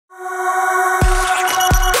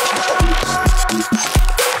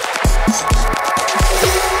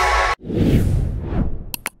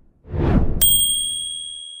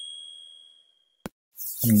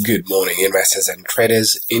Good morning, investors and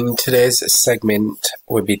traders. In today's segment,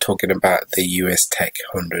 we'll be talking about the US Tech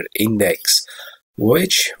 100 Index,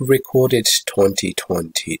 which recorded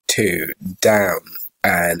 2022 down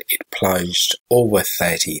and it plunged over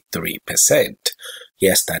 33%.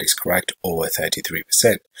 Yes, that is correct, over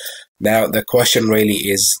 33%. Now, the question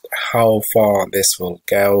really is how far this will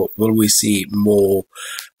go. Will we see more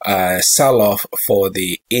sell-off for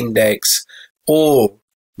the index, or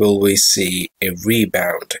will we see a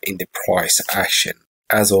rebound in the price action?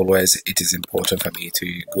 As always, it is important for me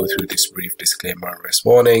to go through this brief disclaimer and risk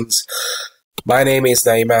warnings. My name is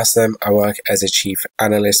Naeem Aslam. I work as a chief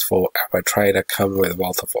analyst for AvaTrade. I come with a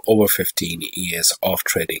wealth of over 15 years of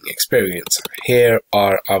trading experience. Here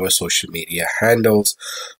are our social media handles.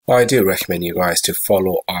 I do recommend you guys to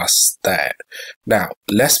follow us there. Now,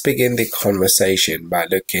 let's begin the conversation by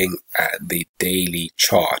looking at the daily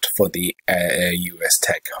chart for the US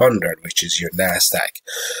Tech 100, which is your NASDAQ.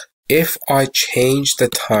 If I change the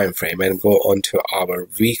time frame and go onto our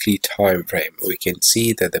weekly time frame, we can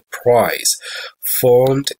see that the price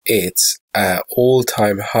formed its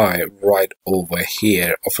all-time high right over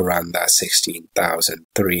here of around that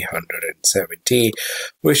 16,370,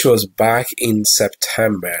 which was back in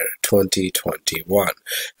September 2021.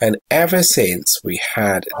 And ever since, we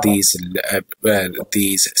had these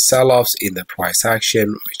sell-offs in the price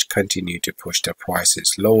action, which continue to push the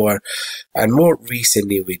prices lower. And more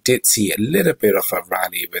recently, we did see a little bit of a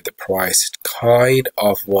rally where the price kind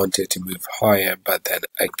of wanted to move higher, but then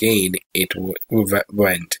again it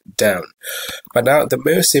went down. But now the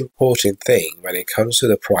most important thing when it comes to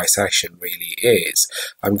the price action really is,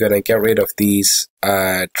 I'm going to get rid of these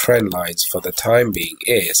trend lines for the time being,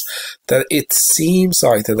 is that it seems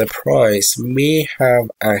like that the price may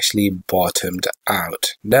have actually bottomed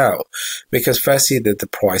out now, because firstly that the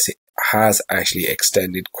price has actually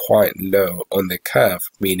extended quite low on the curve,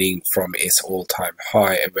 meaning from its all-time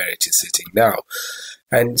high where it is sitting now.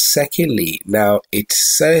 And secondly, now it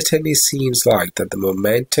certainly seems like that the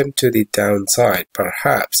momentum to the downside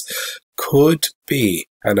perhaps could be,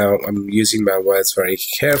 and I'm using my words very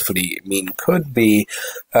carefully, could be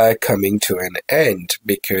coming to an end,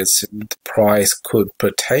 because the price could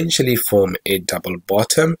potentially form a double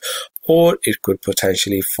bottom, or it could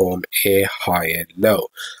potentially form a higher low.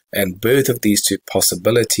 And both of these two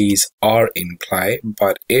possibilities are in play.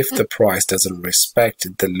 But if the price doesn't respect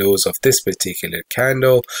the lows of this particular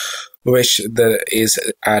candle, which is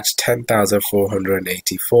at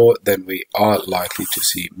 10,484, then we are likely to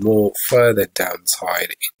see more further downside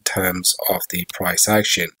in terms of the price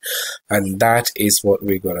action. And that is what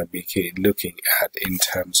we're going to be looking at in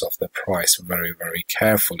terms of the price very, very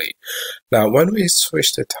carefully. Now, when we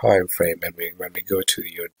switch the time frame and when we go to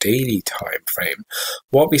your daily time frame,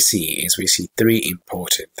 what we see is we see three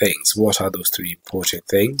important things. What are those three important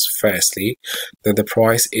things? Firstly, that the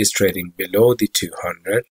price is trading below the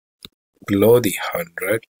 200, below the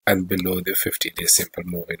 100, and below the 50-day simple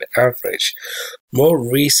moving average. More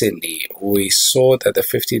recently, we saw that the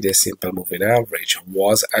 50-day simple moving average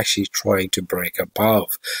was actually trying to break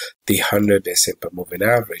above the 100-day simple moving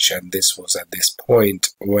average, and this was at this point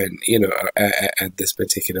when, at this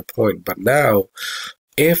particular point. But now,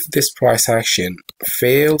 if this price action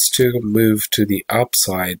fails to move to the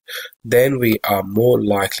upside, then we are more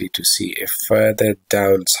likely to see a further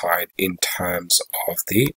downside in terms of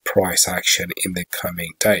the price action in the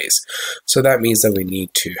coming days. So that means that we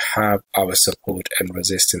need to have our support and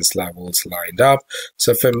resistance levels lined up.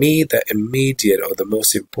 So for me, the immediate or the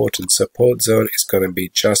most important support zone is going to be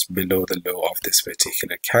just below the low of this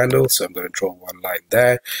particular candle. So I'm going to draw one line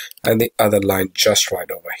there and the other line just right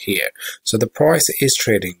over here. So the price is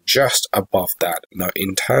trading just above that. Now,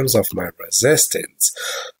 in terms of my resistance,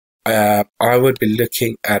 I would be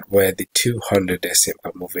looking at where the 200-day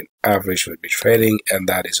simple moving average would be trading, and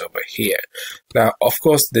that is over here. Now, of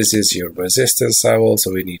course, this is your resistance level,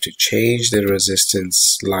 so we need to change the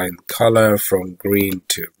resistance line color from green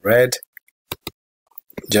to red,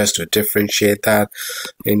 just to differentiate that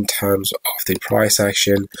in terms of the price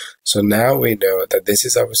action. So now we know that this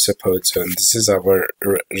is our support zone, this is our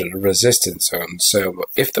resistance zone. So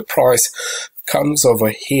if the price comes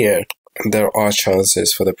over here, there are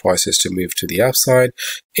chances for the prices to move to the upside.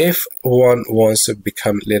 If one wants to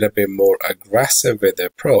become a little bit more aggressive with the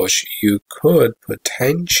approach, you could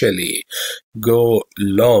potentially go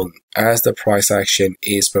long as the price action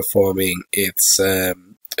is performing its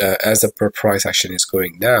as the price action is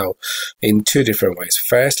going now, in two different ways.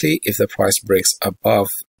 Firstly, if the price breaks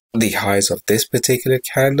above the highs of this particular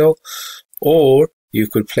candle, or you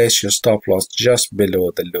could place your stop loss just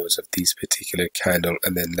below the lows of these particular candle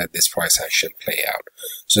and then let this price action play out.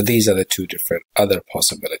 So these are the two different other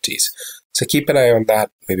possibilities. So keep an eye on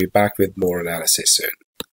that. Maybe back with more analysis soon.